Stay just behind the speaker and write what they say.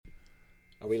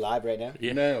Are we live right now?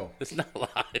 Yeah. No. It's not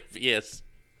live. Yes.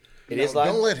 It is live?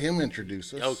 Don't let him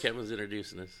introduce us. Oh, Kevin's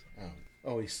introducing us.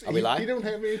 Are we live? He don't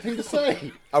have anything to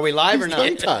say. Are we live He's or not?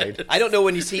 tongue-tied. I don't know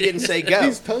when he didn't say go.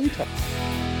 He's tongue-tied.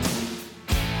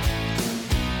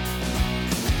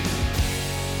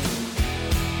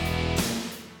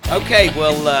 Okay,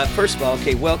 well, first of all,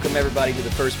 welcome everybody to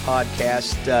the first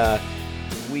podcast.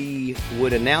 We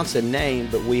would announce a name,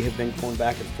 but we have been going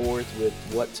back and forth with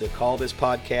what to call this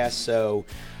podcast, so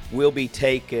we'll be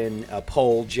taking a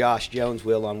poll, Josh Jones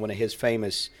will, on one of his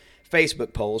famous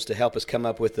Facebook polls to help us come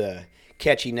up with a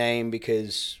catchy name,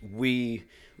 because we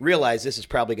realize this is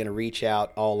probably going to reach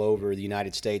out all over the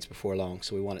United States before long,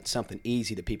 so we wanted something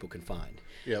easy that people can find.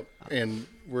 Yep, and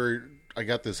I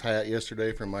got this hat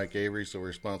yesterday from Mike Avery, so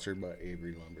we're sponsored by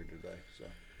Avery Lumber today. So.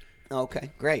 Okay,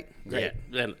 great. Yeah,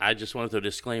 and I just wanted to throw a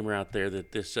disclaimer out there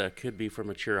that this could be for a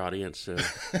mature audience. So.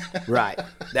 Right.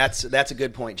 That's a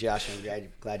good point, Josh. I'm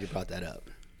glad you brought that up.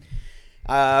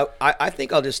 I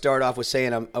think I'll just start off with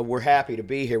saying we're happy to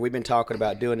be here. We've been talking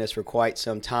about doing this for quite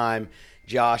some time.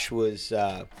 Josh was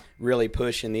really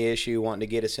pushing the issue, wanting to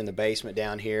get us in the basement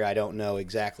down here. Didn't know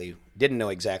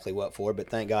exactly what for, but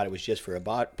thank God it was just for a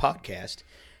podcast.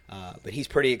 But he's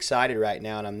pretty excited right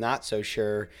now, and I'm not so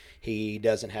sure he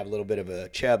doesn't have a little bit of a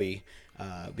chubby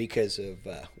because of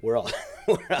we're all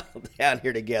down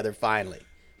here together finally.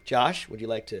 Josh, would you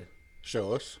like to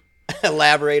show us?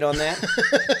 Elaborate on that?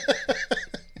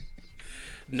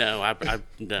 No,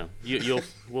 no.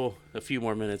 We'll a few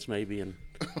more minutes maybe, and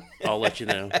I'll let you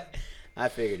know. I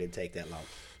figured it'd take that long.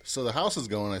 So the house is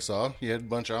going. I saw you had a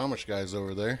bunch of Amish guys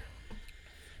over there.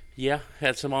 Yeah,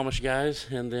 had some Amish guys,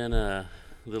 and then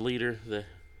the leader,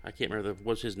 I can't remember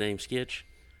what's his name, Skitch,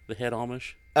 the head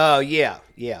Amish. Oh yeah.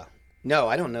 No,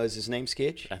 I don't know. Is his name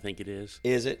Skitch? I think it is.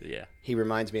 Is it? Yeah. He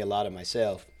reminds me a lot of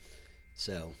myself.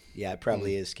 So yeah, it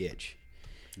probably is Skitch.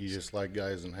 You just like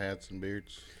guys in hats and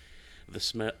beards. The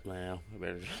smell. Now I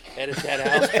better edit that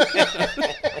out.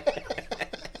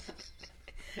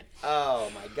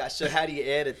 Oh my gosh! So how do you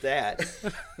edit that?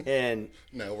 And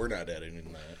no, we're not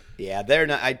editing that. Yeah, they're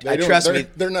not. I trust me.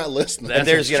 They're not listening.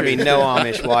 There's going to be no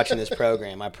Amish watching this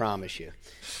program. I promise you.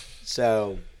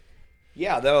 So,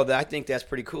 yeah, though I think that's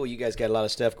pretty cool. You guys got a lot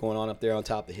of stuff going on up there on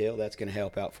top of the hill. That's going to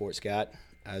help out Fort Scott.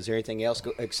 Is there anything else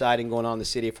exciting going on in the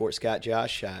city of Fort Scott,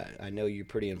 Josh? I know you're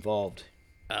pretty involved.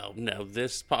 Oh, no,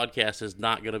 this podcast is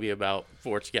not going to be about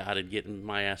Fort Scott and getting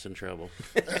my ass in trouble.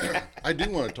 I do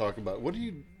want to talk about, what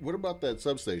about that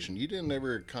substation? You didn't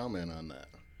ever comment on that.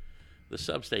 The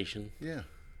substation? Yeah.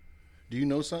 Do you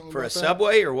know something for about a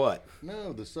subway or what?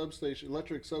 No, the substation,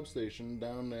 electric substation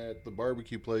down at the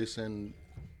barbecue place and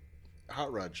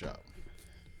hot rod shop.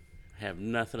 I have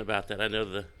nothing about that. I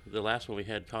know the last one we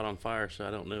had caught on fire, so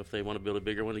I don't know if they want to build a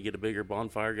bigger one to get a bigger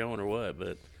bonfire going or what,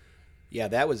 but... Yeah,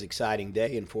 that was an exciting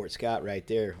day in Fort Scott right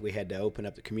there. We had to open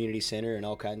up the community center and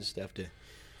all kinds of stuff to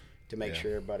make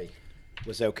sure everybody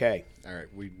was okay. All right,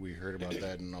 we heard about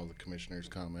that in all the commissioners'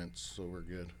 comments, so we're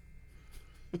good.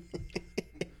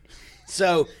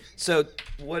 So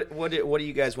what do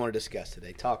you guys want to discuss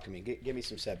today? Talk to me. Give me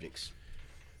some subjects.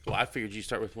 Well, I figured you'd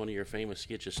start with one of your famous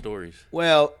sketches stories.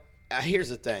 Well, here's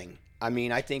the thing. I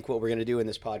mean, I think what we're going to do in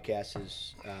this podcast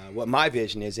is, what my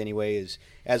vision is anyway, is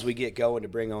as we get going to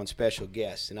bring on special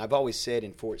guests. And I've always said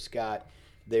in Fort Scott,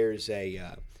 there's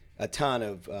a ton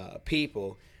of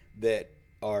people that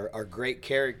are great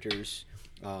characters,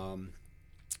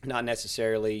 not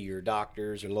necessarily your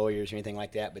doctors or lawyers or anything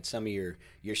like that, but some of your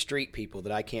street people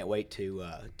that I can't wait to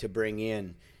bring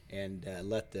in and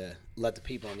let the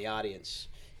people in the audience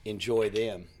enjoy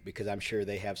them, because I'm sure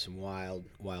they have some wild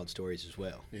stories as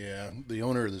well. Yeah, the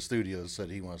owner of the studio said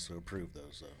he wants to approve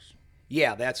those.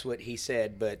 Yeah, that's what he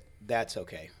said, but that's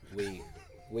okay.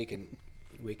 We can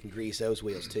grease those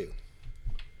wheels too.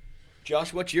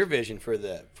 Josh, what's your vision for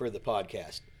the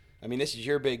podcast? I mean, this is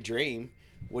your big dream.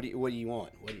 What do you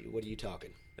want? What are you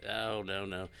talking? Oh,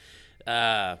 no.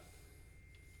 I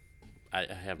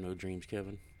have no dreams,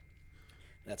 Kevin.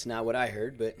 That's not what I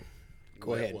heard, but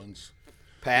go ahead. Ones.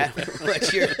 Pat,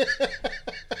 what's your...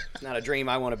 It's not a dream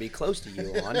I want to be close to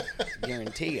you on,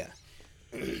 guarantee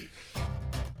you.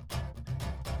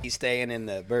 You staying in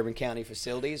the Bourbon County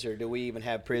facilities, or do we even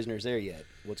have prisoners there yet?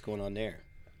 What's going on there?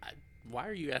 Why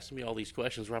are you asking me all these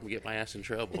questions where I'm going to get my ass in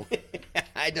trouble?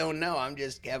 I don't know. I'm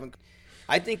just having...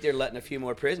 I think they're letting a few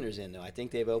more prisoners in, though. I think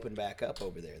they've opened back up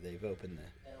over there. They've opened the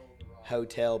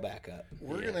hotel back up.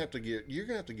 You're gonna have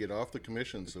to get off the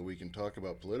commission so we can talk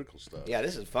about political stuff. Yeah,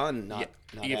 this is fun.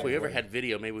 If we ever had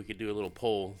video, maybe we could do a little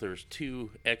poll. There's 2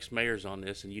 ex-mayors on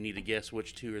this, and you need to guess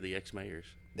which 2 are the ex-mayors.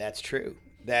 That's true.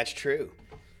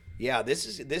 Yeah,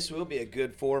 this will be a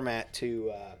good format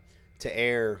to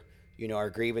air, our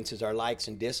grievances, our likes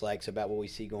and dislikes about what we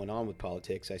see going on with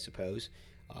politics, I suppose.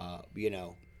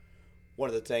 One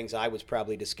of the things I was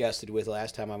probably disgusted with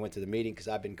last time I went to the meeting, because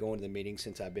I've been going to the meeting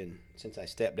since I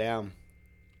stepped down,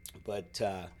 but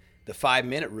the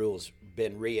 5-minute rule's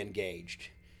been re-engaged,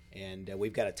 and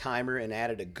we've got a timer and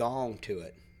added a gong to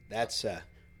it. That's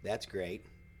great.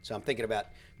 So I'm thinking about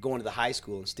going to the high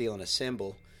school and stealing a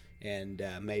cymbal and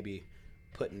maybe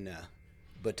putting a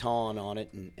baton on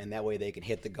it, and that way they can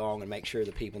hit the gong and make sure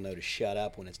the people know to shut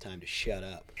up when it's time to shut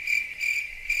up.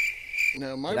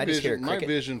 Now, my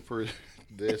vision for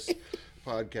this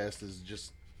podcast is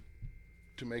just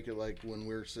to make it like when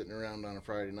we're sitting around on a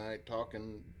Friday night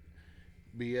talking,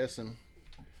 BSing,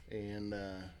 and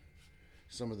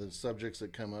some of the subjects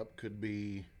that come up could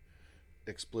be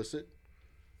explicit,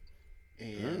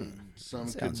 and some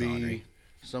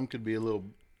could be a little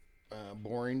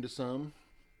boring to some.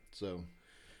 So,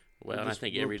 well, and I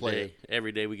think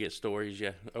every day we get stories.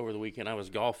 Yeah, over the weekend I was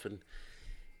golfing,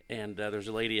 and there's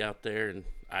a lady out there, and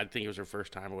I think it was her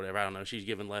first time or whatever. I don't know. She's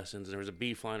giving lessons, and there was a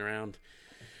bee flying around,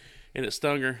 and it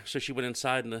stung her. So she went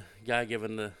inside, and the guy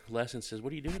giving the lesson says,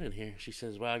 "What are you doing in here?" She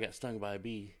says, "Well, I got stung by a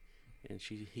bee." And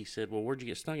he said, "Well, where'd you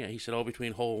get stung at?" He said, "Oh,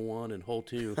 between hole 1 and hole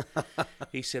 2."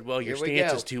 He said, "Well, your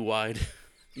stance is too wide."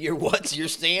 Your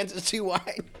stance is too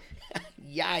wide?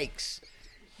 Yikes.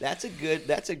 That's a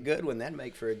good one. That'd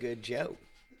make for a good joke.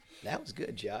 That was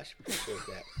good, Josh. Appreciate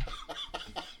that.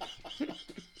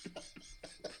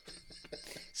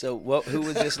 So, who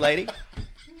was this lady?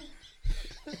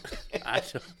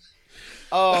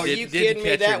 Oh, are you kidding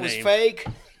me? That was fake?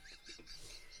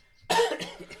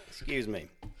 Excuse me.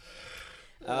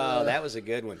 Oh, that was a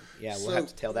good one. Yeah, we'll have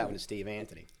to tell that one to Steve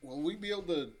Anthony. Will we be able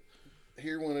to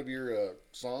hear one of your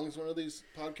songs, one of these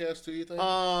podcasts, do you think?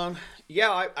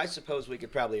 Yeah, I suppose we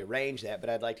could probably arrange that, but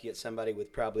I'd like to get somebody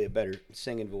with probably a better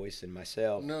singing voice than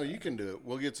myself. No, you can do it.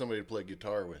 We'll get somebody to play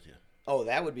guitar with you. Oh,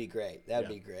 that would be great. That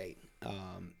would be great.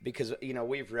 Because,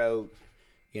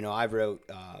 I've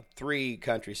wrote 3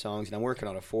 country songs, and I'm working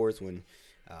on a 4th one.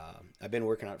 I've been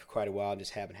working on it for quite a while and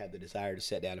just haven't had the desire to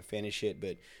sit down and finish it.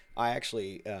 But I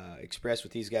actually expressed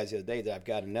with these guys the other day that I've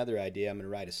got another idea. I'm going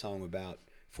to write a song about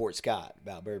Fort Scott,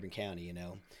 about Bourbon County,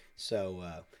 So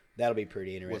that'll be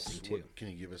pretty interesting, too. Can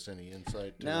you give us any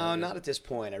insight? No, not at this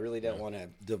point. I really don't want to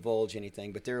divulge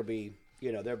anything. But there'll be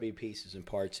pieces and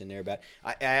parts in there. About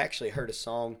I actually heard a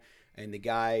song, and the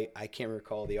guy, I can't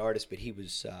recall the artist, but he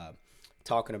was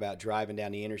talking about driving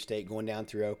down the interstate, going down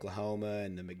through Oklahoma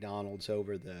and the McDonald's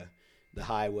over the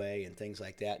highway and things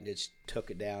like that, and just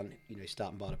took it down. He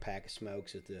stopped and bought a pack of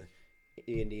smokes at the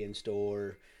Indian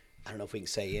store. I don't know if we can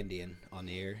say Indian on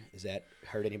the air. Does that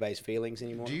hurt anybody's feelings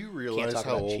anymore? Do you realize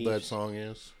how old that song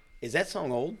is? Is that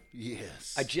song old?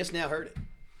 Yes. I just now heard it.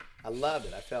 I loved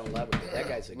it. I fell in love with it. That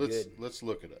guy's Let's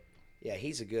look it up. Yeah,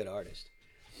 he's a good artist.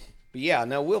 But yeah,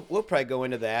 no, we'll probably go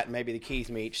into that. Maybe the Keith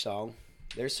Meach song.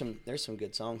 There's some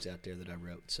good songs out there that I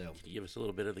wrote. So can you give us a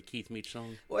little bit of the Keith Meach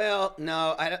song? Well,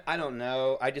 no, I don't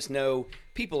know. I just know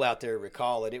people out there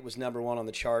recall it. It was number 1 on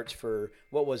the charts for,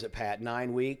 what was it, Pat?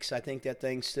 9 weeks. I think that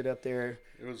thing stood up there.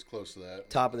 It was close to that.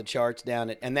 Top of the charts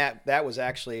down at, and that was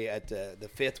actually at the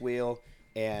Fifth Wheel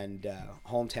and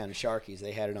Hometown of Sharky's.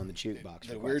 They had it on the jukebox.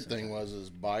 The weird thing was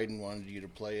Biden wanted you to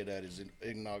play it at his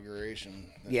inauguration.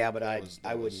 Yeah, but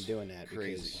I wasn't doing that.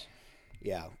 Crazy. Because,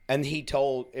 yeah, and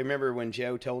remember when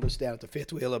Joe told us down at the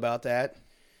Fifth Wheel about that?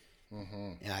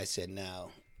 Mm-hmm. And I said, no,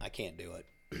 I can't do it.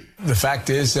 The fact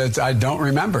is that I don't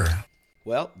remember.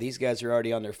 Well, these guys are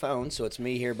already on their phones, so it's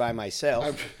me here by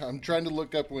myself. I'm trying to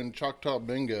look up when Choctaw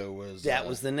Bingo was. That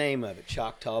was the name of it,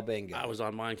 Choctaw Bingo. I was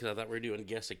on mine because I thought we were doing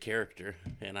Guess a Character,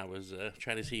 and I was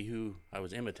trying to see who I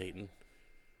was imitating.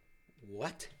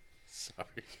 What? Sorry.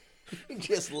 You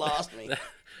just lost me.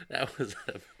 That was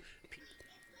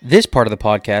This part of the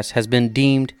podcast has been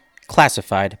deemed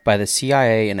classified by the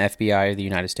CIA and FBI of the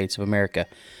United States of America.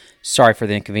 Sorry for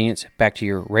the inconvenience. Back to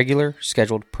your regular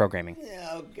scheduled programming.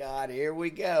 Oh, God, here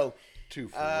we go.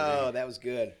 240. Oh, that was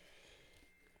good.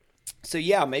 So,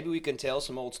 yeah, maybe we can tell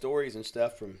some old stories and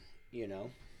stuff from,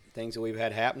 things that we've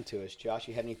had happen to us. Josh,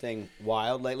 you had anything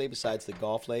wild lately besides the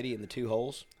golf lady and the 2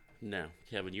 holes? No,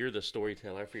 Kevin, you're the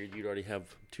storyteller. I figured you'd already have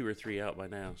 2 or 3 out by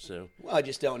now. So, well, I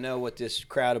just don't know what this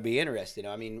crowd will be interested in.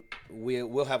 I mean,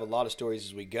 we'll have a lot of stories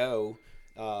as we go.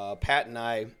 Pat and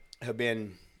I have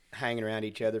been hanging around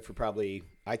each other for probably,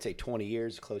 I'd say, 20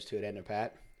 years, close to it, isn't it,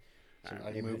 Pat? So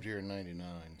I moved here in '99.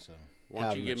 So why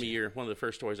don't you give me one of the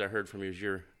first stories I heard from you is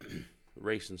your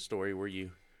racing story where you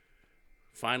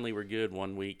finally were good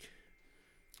one week,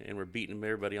 and we're beating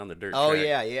everybody on the dirt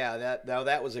track. Yeah.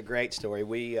 That was a great story.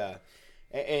 We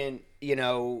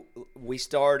we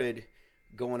started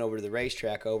going over to the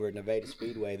racetrack over at Nevada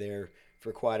Speedway there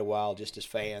for quite a while, just as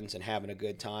fans and having a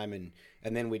good time, and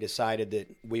then we decided that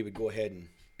we would go ahead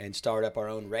and start up our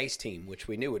own race team, which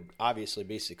we knew would obviously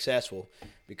be successful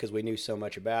because we knew so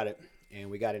much about it. And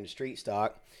we got into street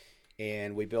stock,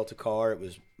 and we built a car. It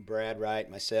was Brad Wright,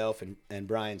 myself, and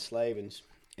Brian Slavens.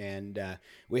 And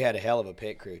we had a hell of a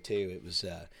pit crew, too. It was,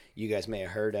 you guys may have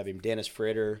heard of him, Dennis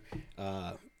Fritter,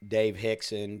 Dave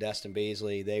Hickson, Dustin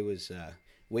Beasley.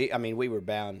 We were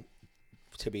bound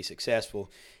to be successful.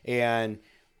 And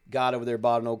got over there,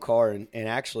 bought an old car, and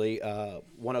actually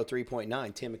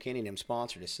 103.9, Tim McKinney and him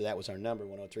sponsored us, so that was our number,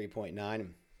 103.9,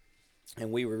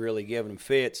 and we were really giving them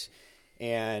fits,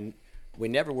 and we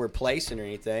never were placing or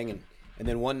anything, and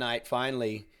then one night,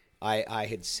 finally, I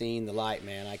had seen the light,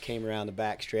 man. I came around the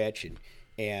back stretch,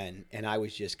 and I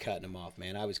was just cutting them off,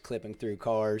 man. I was clipping through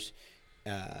cars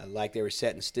like they were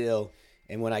sitting still,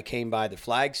 and when I came by the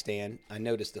flag stand, I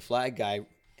noticed the flag guy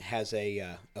has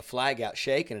a flag out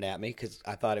shaking it at me because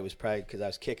I thought it was probably because I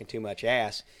was kicking too much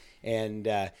ass. And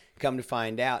come to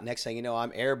find out, next thing you know,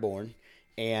 I'm airborne.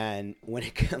 And when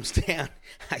it comes down,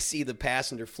 I see the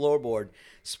passenger floorboard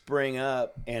spring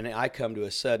up, and I come to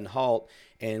a sudden halt.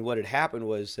 And what had happened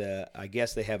was I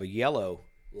guess they have a yellow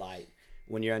light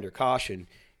when you're under caution.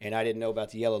 And I didn't know about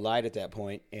the yellow light at that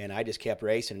point. And I just kept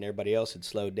racing, and everybody else had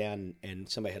slowed down, and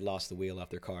somebody had lost the wheel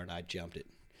off their car, and I jumped it.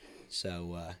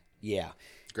 So, yeah.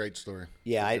 Great story.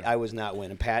 Yeah, I was not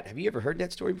winning. Pat, have you ever heard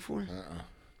that story before?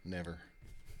 Never.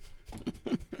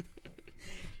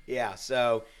 Yeah,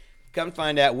 so come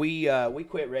find out, we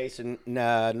quit racing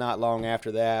not long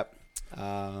after that.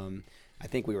 I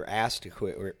think we were asked to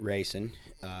quit racing.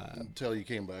 Until you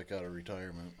came back out of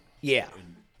retirement. Yeah.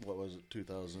 What was it,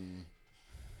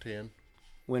 2010?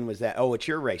 When was that? Oh, it's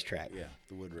your racetrack. Yeah,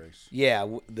 the wood race. Yeah,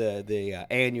 the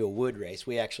annual wood race.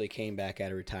 We actually came back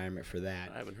out of retirement for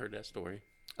that. I haven't heard that story.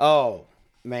 Oh,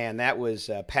 man, that was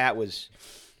Pat was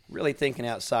really thinking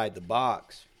outside the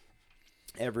box.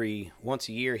 Once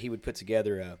a year, he would put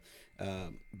together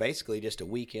basically just a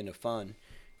weekend of fun.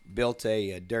 Built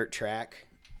a dirt track.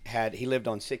 He lived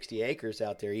on 60 acres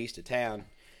out there east of town,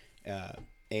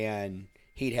 and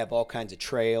he'd have all kinds of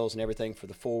trails and everything for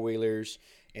the four-wheelers,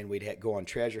 and we'd go on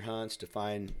treasure hunts to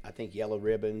find, I think, yellow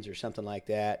ribbons or something like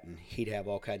that, and he'd have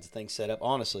all kinds of things set up.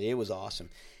 Honestly, it was awesome.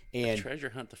 And a treasure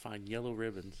hunt to find yellow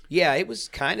ribbons. Yeah, it was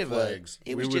kind of flags.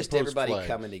 It was just everybody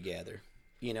coming together,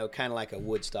 kind of like a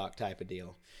Woodstock type of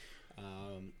deal.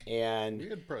 And you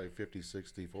had probably 50,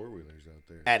 60 four-wheelers out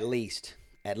there. At least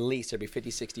there'd be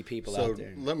 50, 60 people out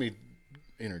there. So let me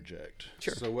interject.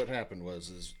 Sure. So what happened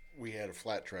was we had a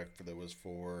flat track that was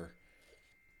for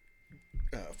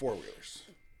four-wheelers.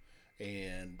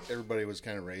 And everybody was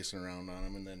kind of racing around on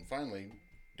them. And then finally,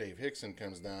 Dave Hickson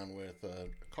comes down with a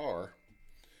car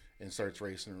and starts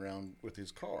racing around with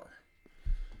his car.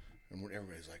 And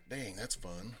everybody's like, dang, that's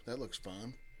fun. That looks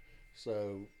fun.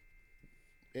 So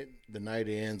the night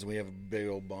ends, and we have a big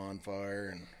old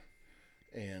bonfire,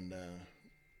 and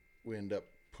we end up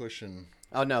pushing.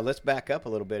 Oh, no, let's back up a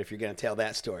little bit if you're going to tell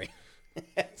that story.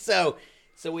 So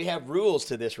we have rules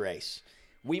to this race.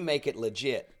 We make it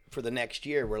legit. For the next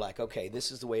year, we're like, okay,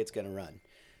 this is the way it's going to run.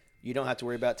 You don't have to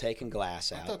worry about taking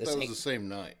glass out. I thought that was the same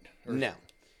night. No.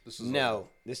 This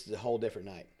is a whole different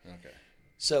night. Okay.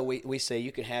 So we say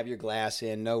you can have your glass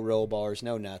in, no roll bars,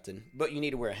 no nothing, but you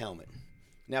need to wear a helmet.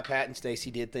 Now, Pat and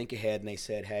Stacy did think ahead, and they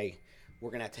said, hey,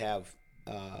 we're going to have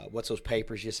what's those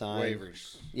papers you sign?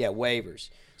 Waivers. Yeah, waivers.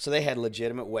 So they had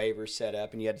legitimate waivers set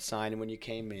up, and you had to sign them when you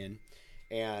came in.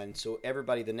 And so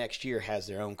everybody the next year has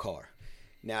their own car.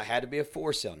 Now, it had to be a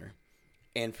four-cylinder,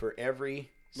 and for every...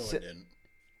 No, it didn't.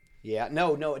 Yeah,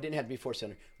 no, it didn't have to be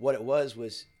four-cylinder. What it was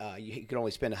you could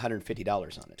only spend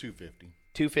 $150 on it. $250.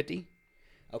 $250?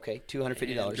 Okay,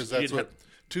 $250. Because that's what...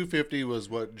 $250 was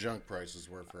what junk prices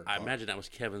were for a car. I imagine that was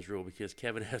Kevin's rule because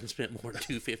Kevin hasn't spent more than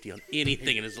 $250 on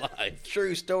anything in his life.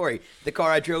 True story. The car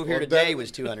I drove here today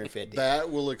was $250. That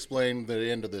will explain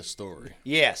the end of this story.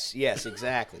 Yes,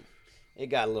 exactly. It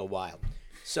got a little wild.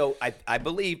 So I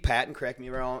believe, Pat, and correct me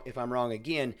if I'm wrong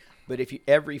again, but if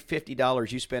every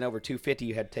 $50 you spent over $250,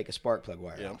 you had to take a spark plug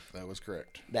wire off. That was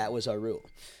correct. That was our rule.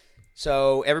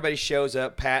 So everybody shows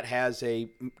up. Pat has a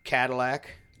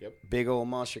Cadillac, big old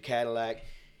monster Cadillac.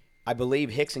 I believe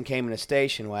Hickson came in a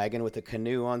station wagon with a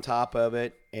canoe on top of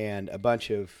it and a bunch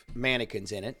of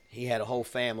mannequins in it. He had a whole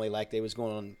family like they was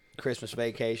going on Christmas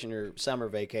vacation or summer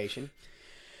vacation.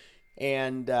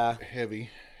 And heavy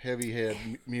head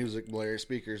music blare,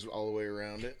 speakers all the way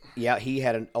around it. Yeah, he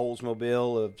had an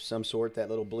Oldsmobile of some sort, that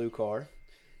little blue car.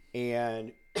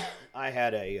 and I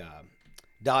had a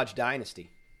Dodge Dynasty.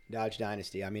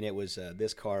 I mean, it was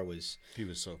this car was. He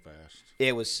was so fast.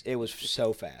 It was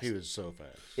so fast. He was so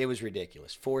fast. It was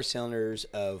ridiculous. 4 cylinders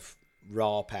of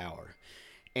raw power,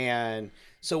 and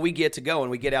so we get to go and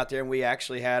we get out there and we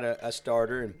actually had a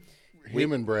starter and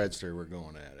him and Bradster were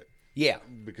going at it. Yeah,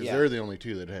 because they're the only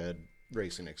two that had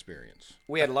racing experience.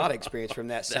 We had a lot of experience from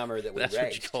that summer that we that's raced.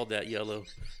 That's what you called that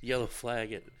yellow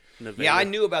flag at Nevada. Yeah, I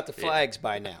knew about the flags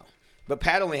by now. But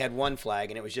Pat only had one flag,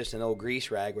 and it was just an old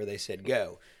grease rag where they said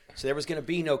go. So there was going to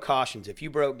be no cautions. If you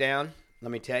broke down,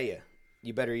 let me tell you,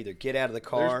 you better either get out of the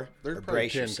car there's or probably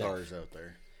brace 10 yourself. cars out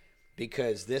there.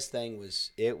 Because this thing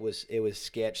was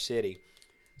sketch city.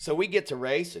 So we get to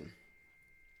racing,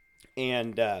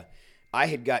 and I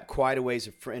had got quite a ways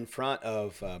in front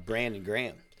of Brandon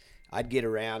Graham. I'd get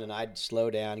around and I'd slow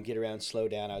down and get around and slow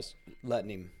down. I was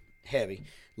letting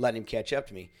him catch up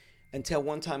to me. Until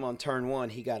one time on turn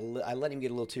 1, I let him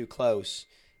get a little too close,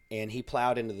 and he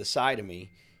plowed into the side of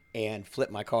me and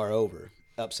flipped my car over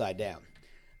upside down.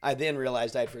 I then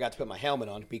realized I forgot to put my helmet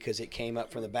on because it came up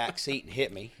from the back seat and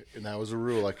hit me. And that was a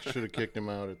rule. I should have kicked him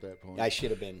out at that point. I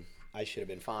should have been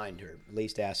fined or at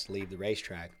least asked to leave the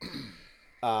racetrack.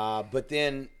 But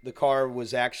then the car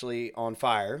was actually on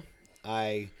fire.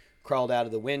 I crawled out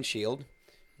of the windshield,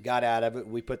 got out of it.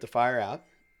 We put the fire out,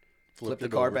 flipped the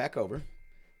car back over.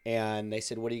 And they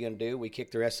said, what are you going to do? We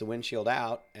kicked the rest of the windshield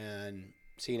out, and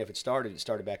seeing if it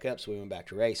started back up, so we went back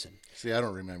to racing. See, I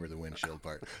don't remember the windshield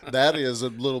part. That is a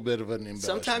little bit of an embellishment.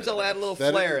 Sometimes I'll add a little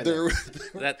flair in there.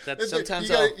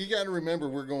 You got to remember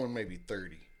we're going maybe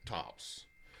 30 tops.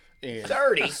 And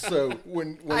 30? So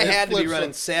when I had to be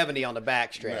running 70 on the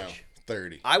back stretch. No,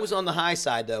 30. I was on the high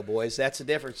side, though, boys. That's the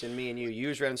difference in me and you. You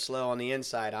was running slow on the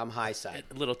inside. I'm high side.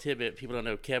 A little tidbit. People don't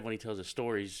know Kev when he tells his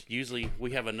stories. Usually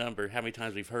we have a number, how many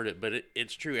times we've heard it, but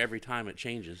it's true every time it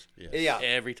changes. Yeah.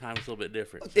 Every time it's a little bit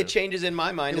different. So. It changes in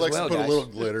my mind as well, guys. He likes to put guys. a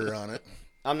little glitter on it.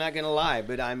 I'm not going to lie,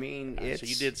 but I mean, it's... So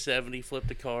you did 70, flipped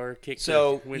the car, kicked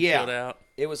the windshield out.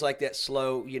 It was like that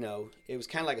slow, it was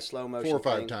kind of like a slow motion 4 or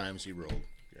 5 thing. times he rolled.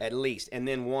 Yeah. At least. And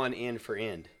then one end for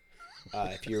end,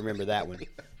 if you remember that one.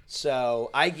 So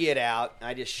I get out,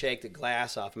 I just shake the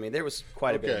glass off. I mean, there was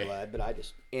quite a bit of blood,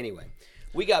 but anyway,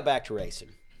 we got back to racing,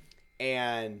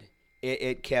 and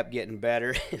it kept getting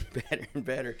better and better and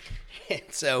better. And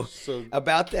so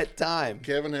about that time,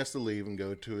 Kevin has to leave and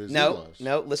go to his in-laws.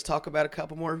 No, let's talk about a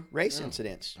couple more race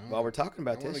incidents while we're talking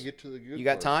about this. I want to get to the good You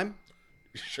got part. time?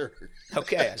 Sure.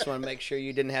 Okay, I just want to make sure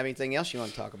you didn't have anything else you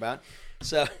want to talk about.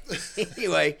 So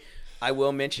anyway, I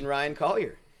will mention Ryan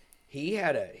Collier. He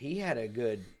had a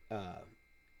good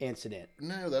incident.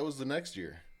 No, that was the next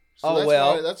year. So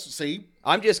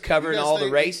I'm just covering all the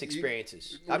race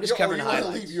experiences. I'm just covering highlights.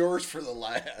 You leave yours for the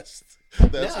last.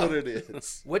 That's what it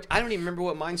is. I don't even remember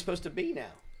what mine's supposed to be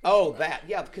now. Oh,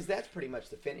 because that's pretty much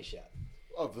the finish up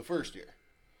of the first year.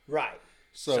 Right.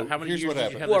 So how many here's years what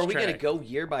happened. Well, are we going to go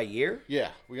year by year?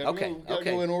 Yeah, we got to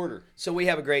go in order. So we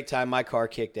have a great time. My car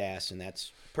kicked ass, and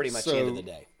that's pretty much the end of the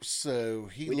day. So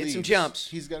we did some jumps.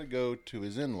 He's got to go to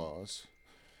his in-laws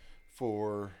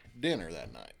for dinner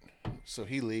that night. So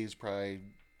he leaves probably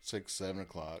 6, 7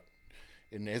 o'clock.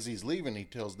 And as he's leaving, he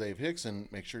tells Dave Hickson,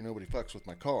 make sure nobody fucks with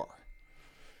my car.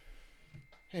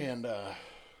 And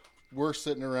we're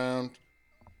sitting around.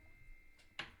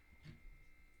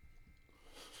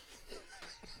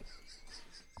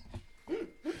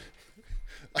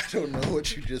 I don't know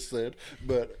what you just said,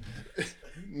 but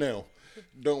no,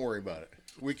 don't worry about it.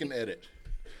 We can edit.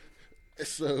 We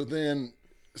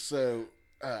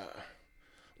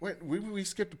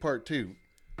skipped a part 2.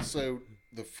 So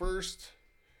the first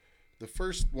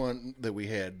one that we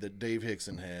had, that Dave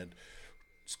Hickson had,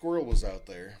 Squirrel was out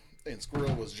there, and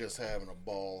Squirrel was just having a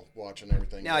ball watching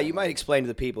everything. Now, you might explain to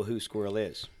the people who Squirrel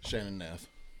is. Shannon Neff.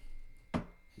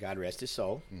 God rest his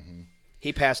soul. Mm-hmm.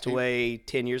 He passed away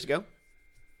 10 years ago.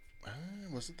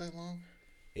 Was it that long?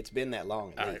 It's been that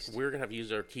long, at least. Right, we're going to have to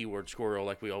use our keyword squirrel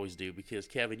like we always do because,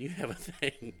 Kevin, you have a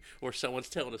thing where someone's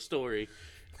telling a story,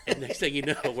 and next thing you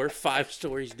know, we're 5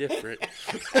 stories different,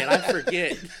 and I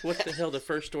forget what the hell the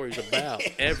first story's about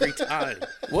every time.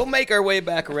 We'll make our way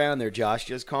back around there, Josh.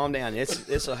 Just calm down.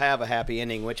 This will have a happy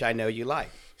ending, which I know you like.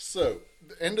 So,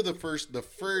 the end of the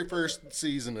very first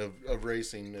season of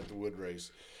racing at the Wood Race,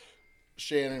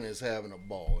 Shannon is having a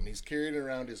ball, and he's carrying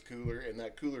around his cooler, and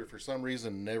that cooler, for some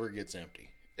reason, never gets empty.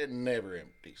 It never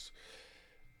empties.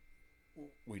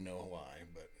 We know why,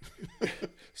 but...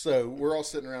 So, we're all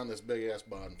sitting around this big-ass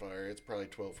bonfire. It's probably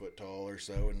 12 foot tall or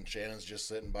so, and Shannon's just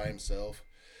sitting by himself,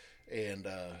 and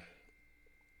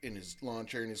in his lawn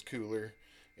chair and his cooler,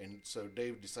 and so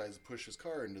Dave decides to push his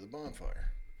car into the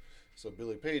bonfire. So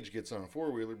Billy Page gets on a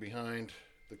four-wheeler behind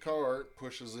the car,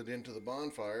 pushes it into the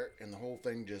bonfire, and the whole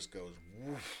thing just goes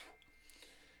woof.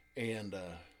 And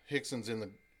Hickson's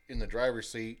in the driver's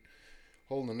seat,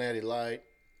 holding the natty light,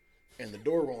 and the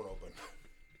door won't open.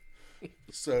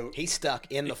 So he's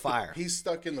stuck in the fire. He's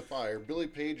stuck in the fire. Billy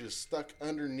Page is stuck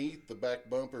underneath the back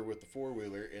bumper with the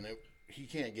four-wheeler, and he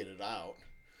can't get it out.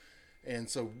 And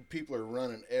so people are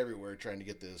running everywhere trying to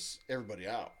get everybody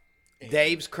out. And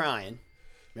Dave's crying.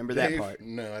 Remember that part?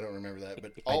 No, I don't remember that.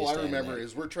 But all I remember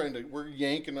is we're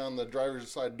yanking on the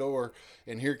driver's side door,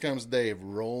 and here comes Dave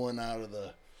rolling out of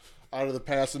the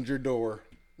passenger door.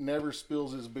 Never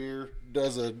spills his beer.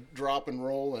 Does a drop and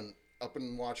roll and up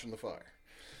and watching the fire.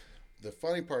 The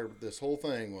funny part of this whole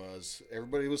thing was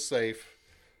everybody was safe.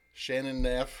 Shannon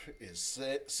Neff is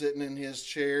sitting in his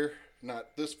chair,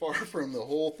 not this far from the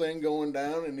whole thing going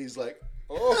down, and he's like,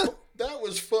 "Oh, that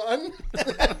was fun."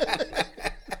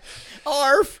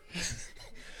 Arf.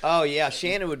 Oh yeah,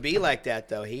 Shannon would be like that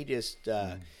though. He just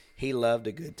he loved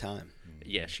a good time.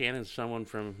 Yeah, Shannon's someone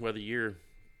from whether you're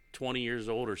 20 years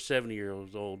old or 70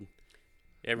 years old,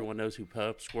 everyone knows who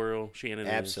Pup, Squirrel, Shannon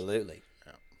is. Absolutely.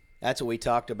 Yeah. That's what we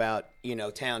talked about,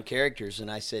 town characters, and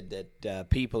I said that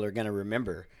people are going to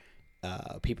remember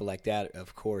people like that,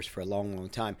 of course, for a long, long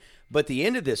time. But the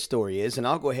end of this story is, and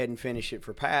I'll go ahead and finish it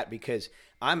for Pat because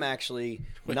I'm actually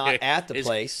not at the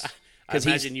place. I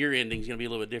imagine your ending's going to be a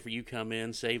little bit different. You come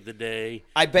in, save the day.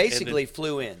 I basically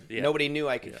flew in. Yeah. Nobody knew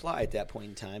I could fly at that point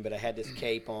in time, but I had this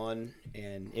cape on,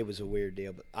 and it was a weird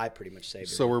deal, but I pretty much saved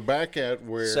it. So we're back at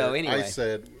where I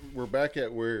said we're back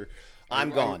at where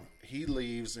I'm gone. He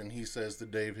leaves, and he says to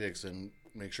Dave Hickson,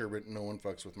 make sure no one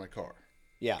fucks with my car.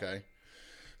 Yeah. Okay?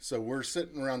 So we're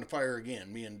sitting around the fire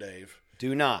again, me and Dave.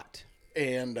 Do not.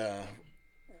 And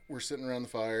we're sitting around the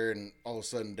fire, and all of a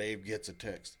sudden Dave gets a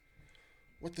text.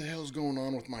 What the hell's going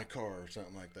on with my car or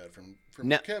something like that from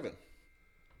Kevin?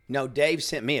 No, Dave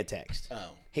sent me a text.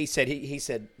 Oh. He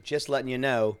said, just letting you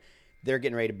know, they're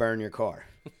getting ready to burn your car.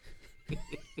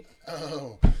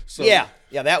 Oh. So, yeah,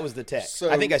 that was the text.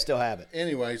 So, I think I still have it.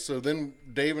 Anyway, so then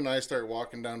Dave and I start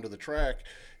walking down to the track,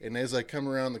 and as I come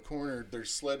around the corner,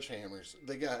 there's sledgehammers.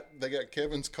 They got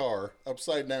Kevin's car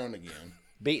upside down again.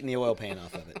 Beating the oil pan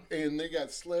off of it. And they got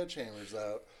sledgehammers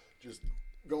out, just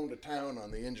going to town on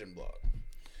the engine block.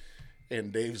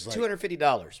 And Dave's like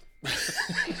 $250.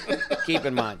 Keep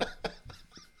in mind.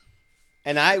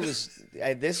 And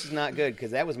this is not good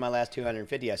because that was my last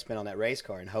 $250 I spent on that race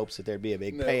car in hopes that there'd be a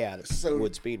big payout at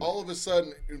Wood Speedway. All of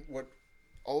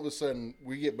a sudden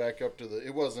we get back up to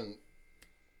it wasn't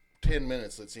 10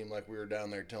 minutes that seemed like we were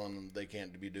down there telling them they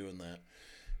can't be doing that.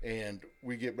 And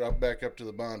we get back up to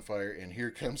the bonfire, and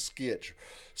here comes Skitch,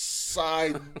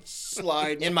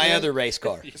 sliding in my other race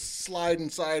car, sliding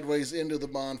sideways into the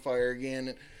bonfire again.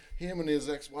 And him and his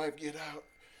ex-wife get out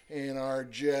and are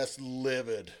just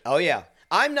livid. Oh yeah,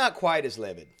 I'm not quite as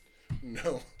livid.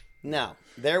 No,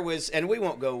 there was, and we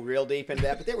won't go real deep into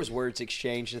that, but there was words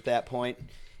exchanged at that point.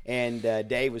 And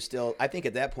Dave was still, I think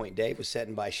at that point, Dave was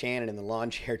sitting by Shannon in the lawn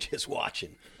chair just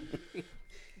watching.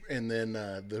 And then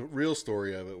the real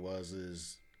story of it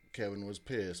is Kevin was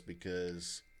pissed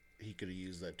because he could have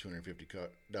used that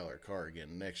 $250 car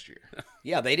again next year.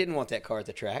 Yeah, they didn't want that car at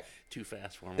the track. Too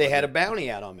fast for him. They had a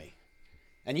bounty out on me.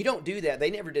 And you don't do that.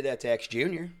 They never did that to X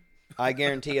Jr. I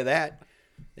guarantee you that.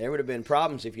 There would have been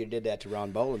problems if you did that to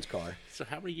Ron Boland's car. So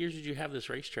how many years did you have this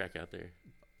racetrack out there?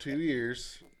 2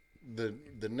 years. The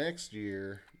next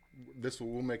year,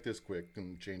 we'll make this quick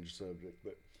and change the subject,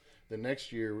 but the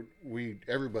next year,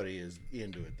 everybody is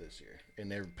into it this year, and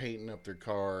they're painting up their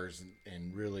cars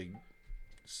and really.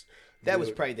 That was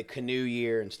probably the canoe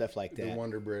year and stuff like that. The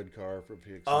Wonder Bread car from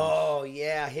Hickson. Oh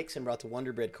yeah, Hickson brought the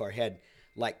Wonder Bread car. Had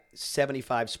like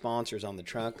 75 sponsors on the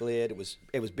trunk lid.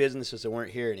 It was businesses that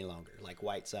weren't here any longer, like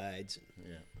Whitesides.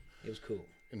 Yeah, it was cool.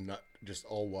 And not just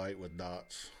all white with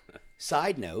dots.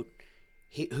 Side note,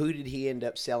 who did he end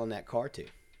up selling that car to?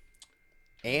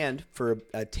 And for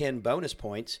 10 bonus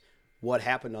points. What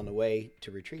happened on the way to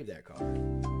retrieve that car?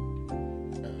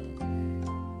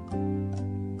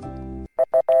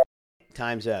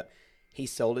 Time's up. He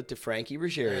sold it to Frankie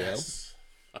Ruggiero. Yes.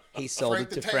 He sold it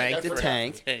to Frank the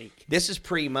Tank. This is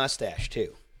pre-mustache,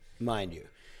 too, mind you.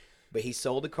 But he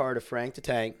sold the car to Frank the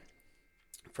Tank.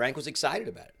 Frank was excited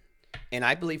about it. And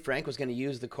I believe Frank was going to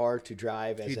use the car to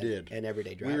drive as an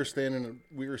everyday driver.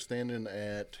 We were standing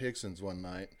at Hickson's one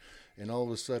night, and all of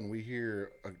a sudden we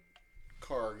hear a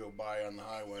car go by on the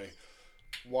highway,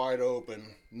 wide open,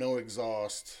 no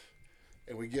exhaust,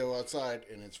 and we go outside,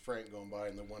 and it's Frank going by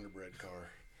in the Wonder Bread car.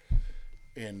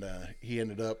 And he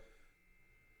ended up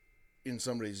in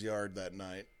somebody's yard that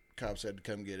night cops had to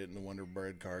come get it, and the Wonder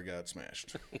Bread car got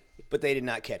smashed. But they did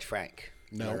not catch Frank.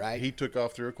 No, right? He took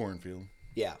off through a cornfield.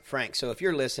 Yeah, Frank. So if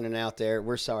you're listening out there,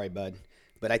 we're sorry, bud.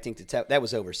 But I think that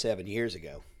was over 7 years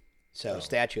ago. So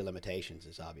statute of limitations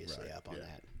is obviously up on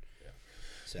that. Yeah.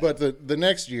 So. But the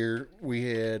next year,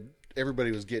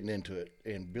 everybody was getting into it.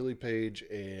 And Billy Page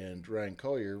and Ryan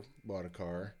Collier bought a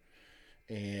car,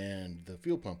 and the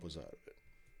fuel pump was out of it.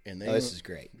 And this is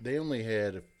great. They only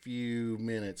had a few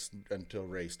minutes until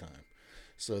race time.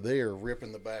 So they are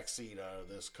ripping the back seat out of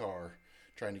this car,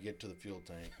 trying to get to the fuel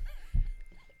tank.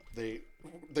 They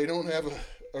don't have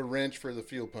a wrench for the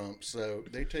fuel pump, so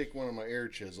they take one of my air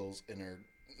chisels and are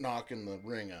knocking the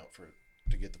ring out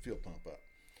to get the fuel pump up.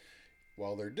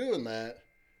 While they're doing that,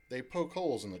 they poke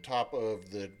holes in the top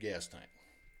of the gas tank.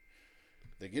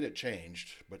 They get it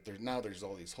changed, but there's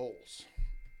all these holes.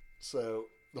 So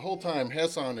the whole time,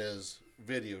 Hesson is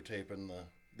videotaping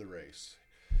the race,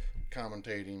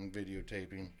 commentating,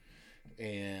 videotaping,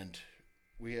 and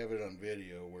we have it on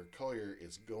video where Collier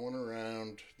is going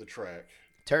around the track.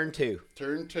 Turn two.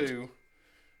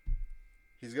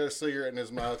 He's got a cigarette in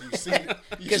his mouth. You see,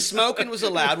 because smoking was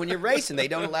allowed when you're racing. They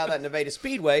don't allow that in Nevada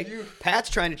Speedway. Pat's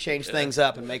trying to change things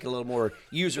up and make it a little more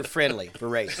user friendly for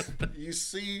racing. You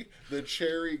see the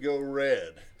cherry go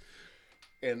red,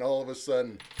 and all of a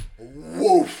sudden,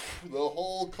 woof! The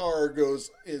whole car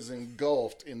is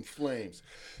engulfed in flames.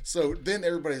 So then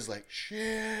everybody's like,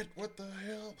 "Shit! What the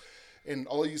hell?" And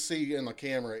all you see in the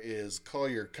camera is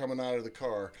Collier coming out of the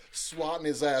car, swatting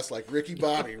his ass like Ricky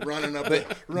Bobby, running up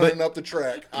the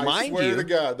track. I swear to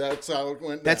God, that's how it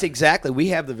went down. That's exactly. We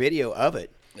have the video of it.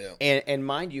 Yeah. And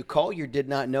mind you, Collier did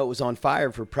not know it was on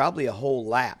fire for probably a whole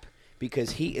lap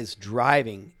because he is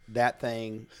driving that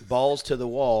thing balls to the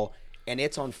wall, and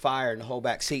it's on fire in the whole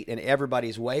back seat, and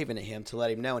everybody's waving at him to let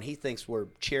him know, and he thinks we're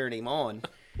cheering him on.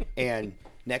 And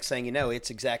next thing you know, it's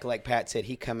exactly like Pat said.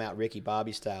 He come out Ricky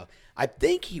Bobby style. I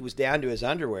think he was down to his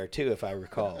underwear, too, if I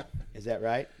recall. Is that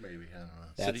right? Maybe. I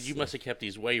don't know. So you must have kept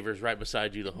these waivers right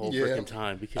beside you the whole freaking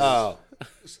time. Because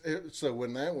So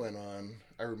when that went on,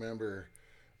 I remember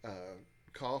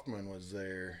Kaufman was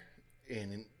there,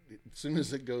 and as soon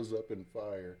as it goes up in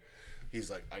fire, he's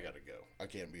like, "I got to go. I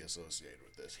can't be associated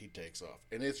with this." He takes off,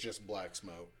 and it's just black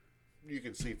smoke. You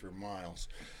can see for miles.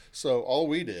 So all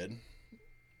we did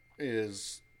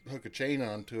is hook a chain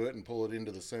onto it and pull it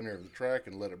into the center of the track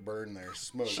and let it burn there.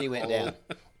 Smoke. She went down.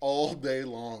 All day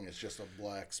long, it's just a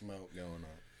black smoke going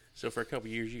on. So for a couple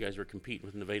of years, you guys were competing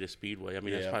with Nevada Speedway. I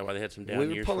mean, that's probably why they had some down years.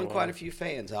 We were pulling quite a few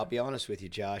fans. I'll be honest with you,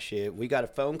 Josh. We got a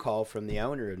phone call from the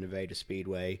owner of Nevada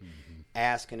Speedway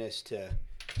asking us to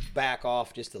back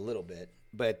off just a little bit.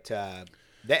 But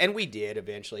and we did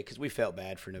eventually because we felt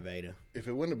bad for Nevada. If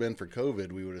it wouldn't have been for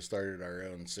COVID, we would have started our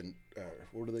own,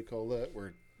 what do they call that,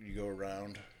 where you go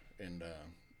around and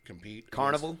compete.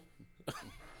 Carnival?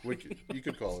 You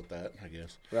could call it that, I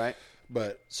guess. Right.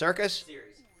 But circus?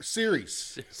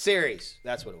 Series.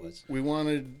 That's what it was. We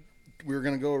were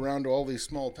going to go around to all these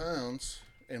small towns,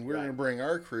 and we were going to bring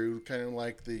our crew, kind of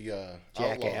like the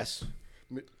Jackass.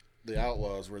 The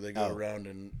Outlaws, where they go around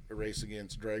and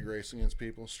drag race against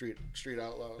people, street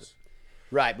outlaws.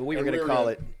 Right, but we were going to call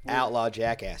it Outlaw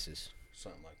Jackasses.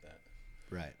 Something like that.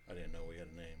 Right. I didn't know we had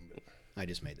a name. But I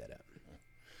just made that up.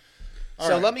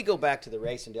 So let me go back to the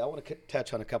racing deal. I want to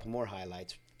touch on a couple more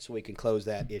highlights so we can close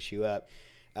that issue up.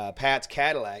 Pat's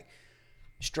Cadillac,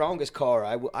 strongest car.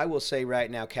 I will say right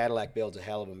now, Cadillac builds a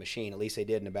hell of a machine. At least they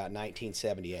did in about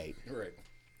 1978. Right.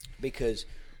 Because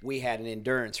we had an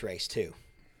endurance race too.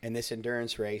 And this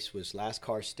endurance race was last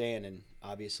car standing,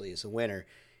 obviously, as a winner,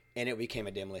 and it became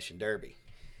a demolition derby.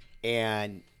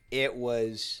 And it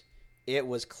was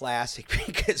classic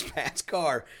because Pat's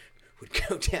car would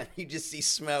go down. You just see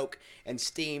smoke and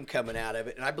steam coming out of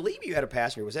it. And I believe you had a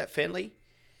passenger. Was that Finley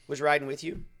was riding with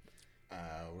you?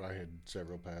 I had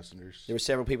several passengers. There were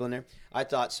several people in there? I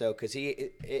thought so because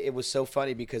it was so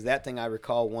funny because that thing I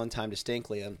recall one time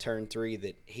distinctly on turn 3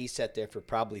 that he sat there for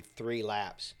probably 3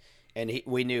 laps. And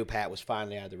we knew Pat was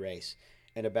finally out of the race.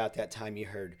 And about that time you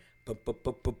heard boop, boop,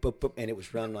 boop, boop, boop, boop, and it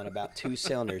was running on about 2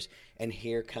 cylinders. And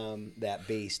here come that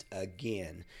beast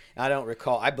again. I don't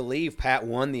recall. I believe Pat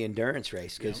won the endurance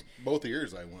race. Both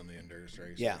years I won the endurance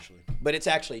race, actually. But it's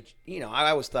actually, I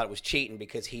always thought it was cheating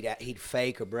because he'd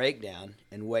fake a breakdown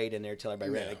and wait in there till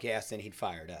everybody ran out of gas, then he'd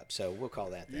fire it up. So we'll call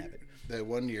that that. That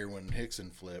one year when Hickson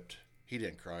flipped, he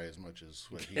didn't cry as much as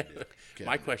what he did.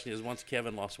 My question is, once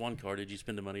Kevin lost one car, did you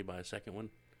spend the money to buy a second one?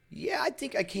 Yeah, I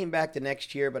think I came back the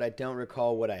next year, but I don't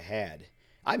recall what I had.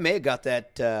 I may have got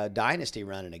that Dynasty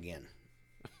running again.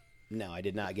 No, I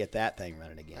did not get that thing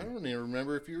running again. I don't even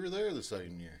remember if you were there the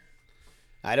second year.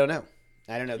 I don't know.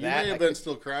 I don't know you that. You may have been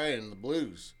still crying in the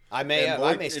blues. I may have.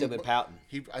 I may still been pouting.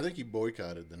 I think he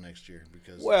boycotted the next year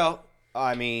because. Well,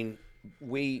 I mean,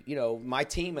 my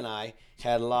team and I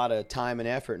had a lot of time and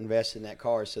effort invested in that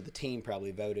car, so the team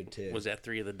probably voted to. Was that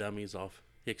 3 of the dummies off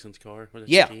Hickson's car? Was that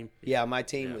yeah, your team? Yeah, my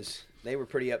team was. They were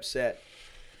pretty upset.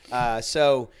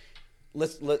 So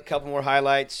let's a couple more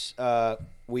highlights.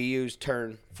 We used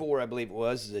turn 4, I believe it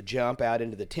was, as a jump out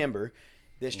into the timber.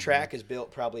 This track is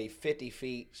built probably 50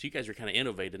 feet. So you guys are kind of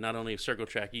innovative. Not only a circle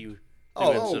track, you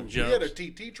some jumps. We had a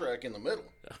TT track in the middle.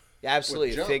 Yeah,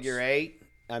 absolutely, a figure 8.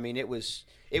 I mean, it was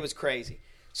crazy.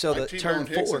 So the turn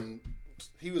 4.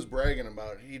 He was bragging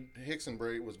about it. Hickson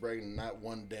was bragging not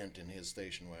one dent in his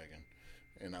station wagon,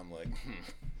 and I'm like,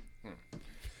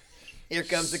 Here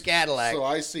comes the Cadillac. So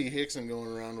I see Hickson going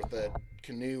around with that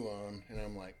canoe on, and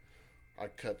I'm like, I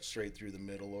cut straight through the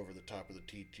middle over the top of the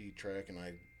TT track, and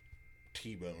I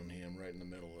T-boned him right in the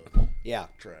middle of the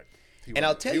track. He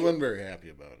wasn't very happy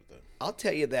about it, though. I'll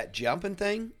tell you that jumping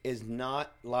thing is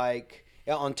not like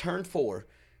on turn 4.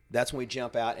 That's when we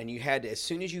jump out, and you had to, as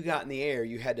soon as you got in the air,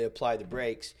 you had to apply the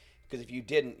brakes, because if you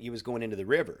didn't, you was going into the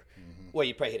river. Mm-hmm. Well,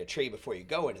 you probably hit a tree before you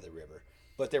go into the river,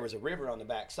 but there was a river on the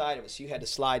back side of it, so you had to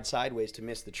slide sideways to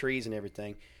miss the trees and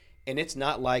everything. And it's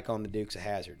not like on the Dukes of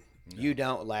Hazzard. No. You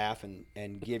don't laugh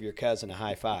and give your cousin a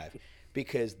high five,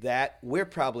 because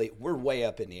we're way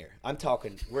up in the air. I'm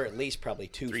talking, we're at least probably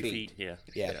 2 3 feet.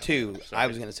 Yeah, 2. I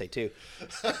was going to say 2.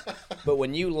 But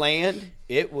when you land,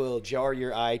 it will jar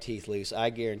your eye teeth loose. I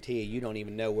guarantee you don't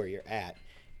even know where you're at.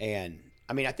 And,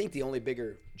 I mean, I think the only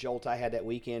bigger jolt I had that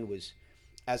weekend was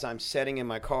as I'm sitting in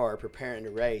my car preparing to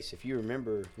race. If you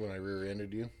remember. When I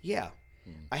rear-ended you? Yeah.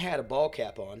 I had a ball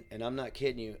cap on, and I'm not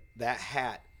kidding you. That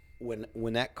hat,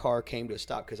 when that car came to a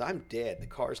stop, because I'm dead. The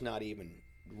car's not even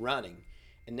running.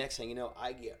 And next thing you know,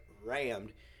 I get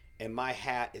rammed, and my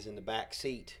hat is in the back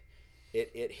seat.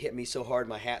 It hit me so hard,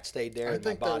 my hat stayed there, and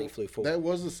my body flew forward. That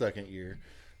was the second year,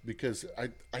 because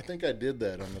I think I did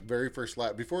that on the very first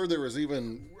lap. Before there was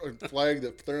even a flag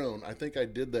that thrown, I think I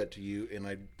did that to you, and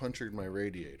I punctured my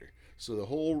radiator. So the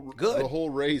whole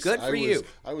race, Good for you.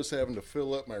 I was having to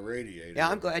fill up my radiator. Yeah,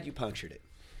 I'm glad you punctured it.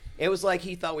 It was like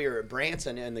he thought we were at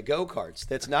Branson in the go-karts.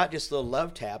 That's not just a little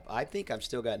love tap. I think I've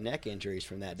still got neck injuries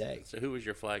from that day. So who was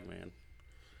your flag man?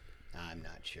 I'm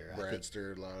not sure.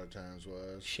 Bradster a lot of times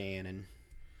was. Shannon.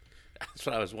 That's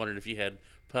what I was wondering, if you had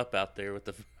Pup out there with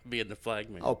being the flag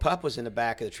man. Oh, Pup was in the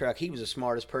back of the truck. He was the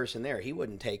smartest person there. He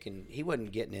wasn't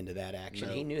getting into that action.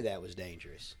 No. He knew that was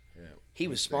dangerous. Yeah, he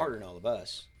was smarter than all of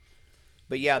us.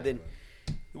 But yeah, then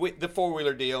the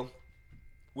 4-wheeler deal,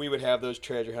 we would have those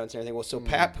treasure hunts and everything. Well, so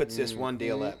Pat puts this one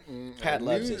deal up. Pat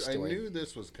loves this story. I knew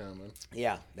this was coming.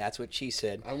 Yeah, that's what she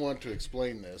said. I want to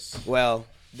explain this. Well,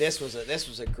 this was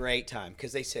a great time,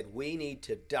 because they said, we need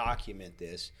to document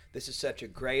this. This is such a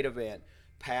great event.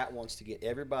 Pat wants to get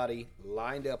everybody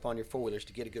lined up on your 4-wheelers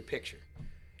to get a good picture.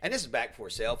 And this is back before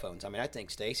cell phones. I mean, I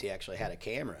think Stacy actually had a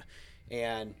camera.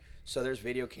 And so there's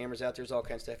video cameras out there. There's all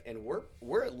kinds of stuff. And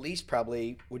we're at least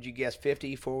probably, would you guess,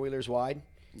 50 4-wheelers wide?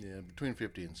 Yeah, between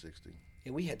 50 and 60.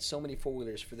 And we had so many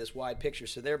 4-wheelers for this wide picture.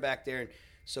 So they're back there. And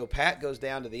so Pat goes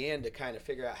down to the end to kind of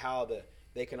figure out how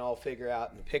they can all figure out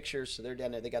in the pictures. So they're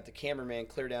down there. They got the cameraman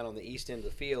clear down on the east end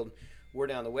of the field. We're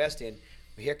down the west end.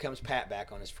 But here comes Pat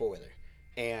back on his 4-wheeler.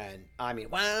 And, I mean,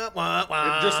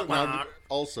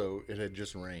 also, it had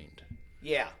just rained.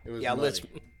 Yeah. It was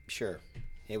muddy. Sure.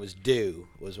 It was dew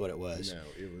was what it was. No,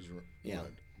 it was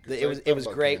mud. It was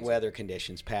great weather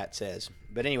conditions, Pat says.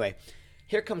 But anyway,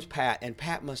 here comes Pat, and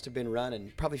Pat must have been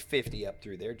running probably 50 up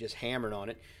through there, just hammering on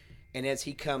it. And as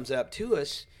he comes up to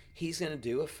us, he's going to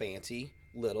do a fancy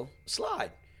little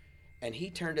slide. And he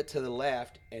turned it to the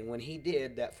left, and when he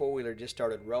did, that 4-wheeler just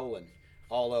started rolling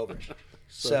all over.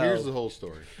 So here's the whole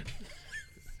story.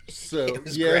 So it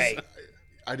was great.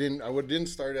 I didn't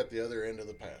start at the other end of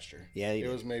the pasture. Yeah, it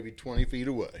was maybe 20 feet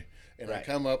away, and right. I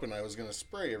come up and I was going to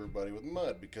spray everybody with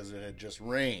mud because it had just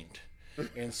rained,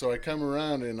 and so I come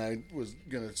around and I was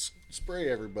going to spray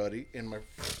everybody, and my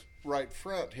right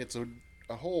front hits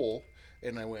a hole,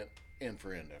 and I went end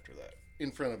for end after that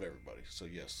in front of everybody. So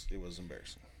yes, it was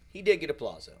embarrassing. He did get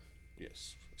applause though.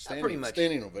 Yes,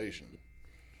 standing ovation.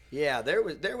 Yeah, there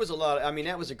was a lot. I mean,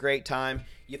 that was a great time.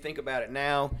 You think about it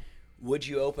now. Would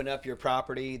you open up your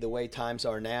property the way times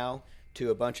are now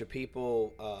to a bunch of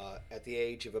people at the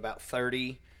age of about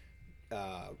 30?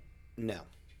 No,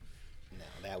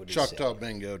 that would be Choctaw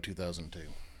Bingo 2002.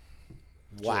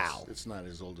 Wow. It's not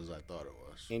as old as I thought it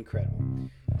was. Incredible.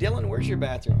 Dylan, where's your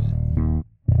bathroom at?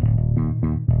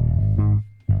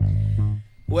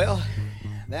 Well,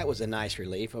 that was a nice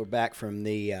relief. We're back from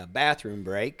the bathroom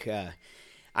break.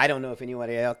 I don't know if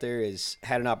anybody out there has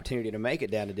had an opportunity to make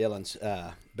it down to Dylan's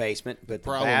basement, but the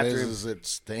problem bathroom is it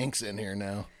stinks in here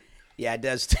now. Yeah, it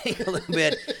does stink a little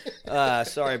bit.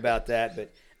 Sorry about that,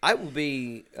 but I will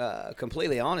be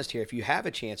completely honest here. If you have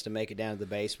a chance to make it down to the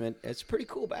basement, it's a pretty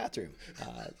cool bathroom.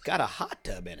 Got a hot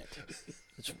tub in it.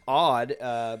 It's odd.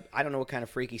 I don't know what kind of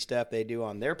freaky stuff they do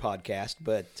on their podcast,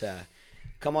 but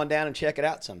come on down and check it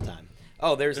out sometime.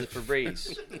 Oh, there's the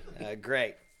Febreze.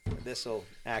 Great. This will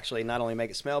actually not only make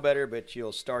it smell better, but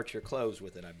you'll starch your clothes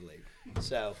with it, I believe.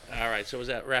 So, all right. So, was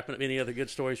that wrapping up any other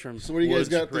good stories from? So, what do you guys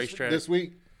got this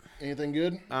week? Anything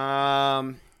good?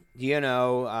 I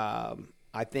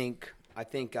think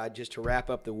just to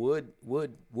wrap up the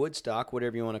Woodstock,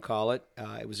 whatever you want to call it,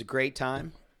 it was a great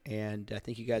time, and I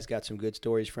think you guys got some good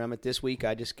stories from it. This week,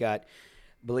 I just got,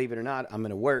 believe it or not, I'm going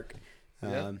to work.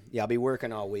 Yeah, I'll be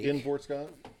working all week. In Fort Scott?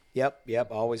 Yep,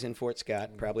 always in Fort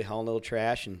Scott. Probably hauling a little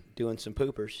trash and doing some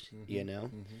poopers,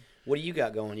 What do you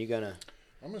got going? I'm going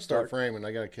to start framing.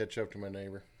 I got to catch up to my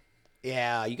neighbor.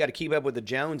 Yeah, you got to keep up with the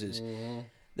Joneses. Mm-hmm.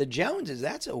 The Joneses,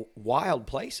 that's a wild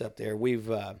place up there. We've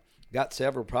got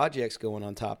several projects going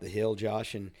on top of the hill,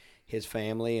 Josh and his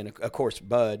family, and, of course,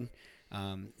 Bud.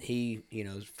 He,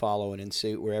 is following in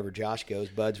suit wherever Josh goes.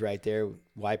 Bud's right there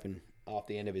wiping off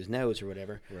the end of his nose or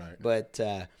whatever. Right. But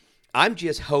I'm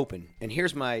just hoping, and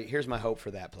here's my hope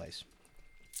for that place,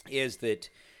 is that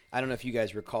I don't know if you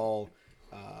guys recall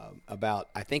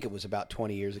I think it was about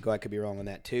 20 years ago. I could be wrong on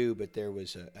that too, but there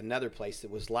was another place that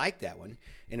was like that one,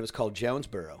 and it was called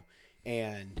Jonesboro.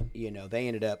 And, they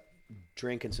ended up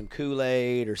drinking some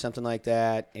Kool-Aid or something like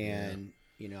that. And,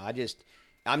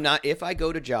 I'm not, if I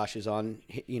go to Josh's on,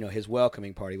 his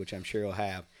welcoming party, which I'm sure he'll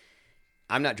have,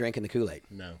 I'm not drinking the Kool-Aid.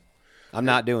 No. I'm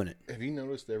not doing it. Have you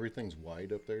noticed everything's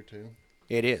white up there too?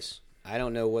 It is. I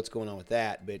don't know what's going on with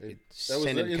that, but it's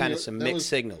sending kind of some mixed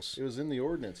signals. It was in the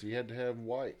ordinance. You had to have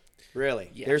white.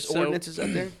 Really? Yeah, There's ordinances up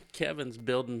there? Kevin's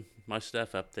building my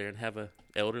stuff up there and have a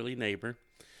elderly neighbor.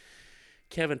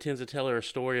 Kevin tends to tell her a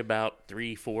story about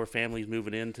 3-4 families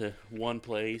moving into one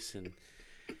place and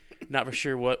not for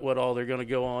sure what all they're going to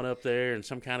go on up there, and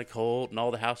some kind of cult, and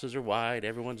all the houses are white,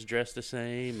 everyone's dressed the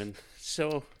same. And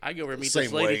so I go over and meet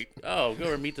this lady. Go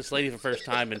over and meet this lady for the first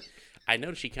time, and I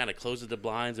noticed she kind of closes the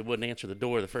blinds and wouldn't answer the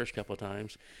door the first couple of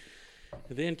times.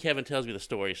 And then Kevin tells me the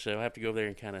story, so I have to go over there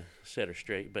and kind of set her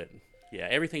straight. But yeah,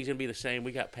 everything's going to be the same.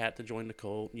 We got Pat to join the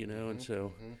cult, and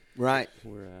so right.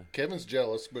 We're Kevin's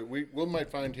jealous, but we might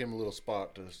find him a little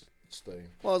spot to stay.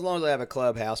 Well, as long as I have a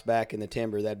clubhouse back in the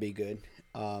timber, that'd be good.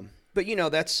 But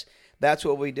that's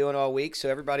what we'll be doing all week. So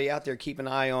everybody out there, keep an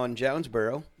eye on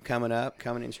Jonesboro coming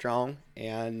in strong,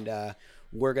 and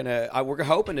we're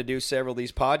hoping to do several of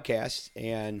these podcasts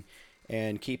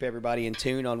and keep everybody in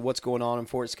tune on what's going on in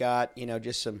Fort Scott.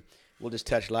 We'll just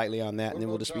touch lightly on that, and then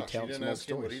we'll just be telling some more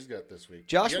stories. What he's got this week.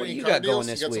 Josh, what do you got going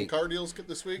this week? You got some car deals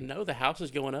this week? No, the house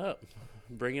is going up.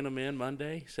 Bringing them in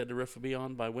Monday. Said the roof will be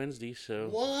on by Wednesday, so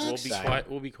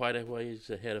we'll be quite a ways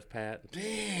ahead of Pat.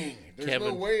 Dang, there's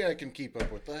no way I can keep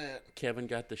up with that. Kevin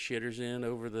got the shitters in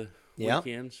over the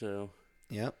weekend, so.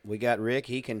 Yep, we got Rick.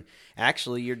 He can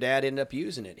actually. Your dad ended up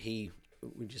using it. We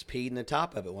just peed in the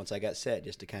top of it once I got set,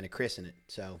 just to kind of christen it.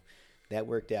 So that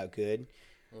worked out good.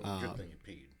 Well, good thing you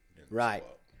peed. Right.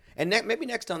 And maybe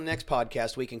on the next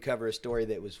podcast, we can cover a story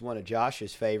that was one of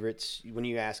Josh's favorites. When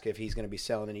you ask if he's going to be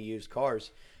selling any used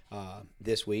cars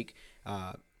this week,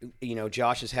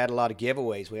 Josh has had a lot of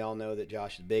giveaways. We all know that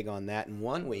Josh is big on that. And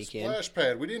one weekend, splash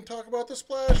pad. We didn't talk about the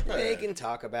splash pad. We can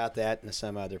talk about that in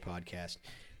some other podcast.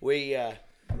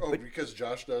 Because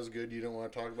Josh does good, you don't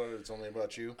want to talk about it? It's only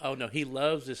about you? Oh, no. He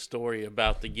loves this story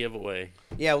about the giveaway.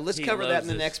 Yeah, well, let's cover that in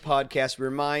the next podcast.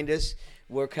 Remind us.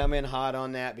 We're coming hot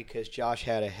on that because Josh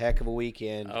had a heck of a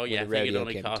weekend. Oh, yeah. I think it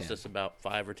only cost us about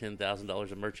 $5,000 or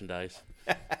 $10,000 of merchandise.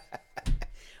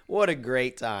 What a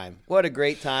great time. What a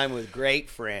great time with great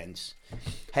friends.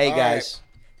 Hey, guys,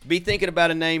 be thinking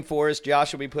about a name for us.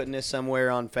 Josh will be putting this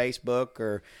somewhere on Facebook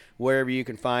or wherever you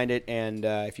can find it. And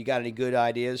if you got any good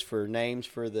ideas for names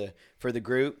for the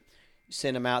group,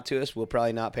 send them out to us. We'll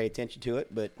probably not pay attention to it,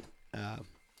 but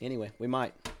anyway, we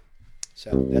might.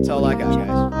 So that's all I got, guys.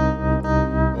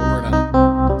 Over and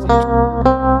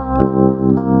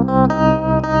out.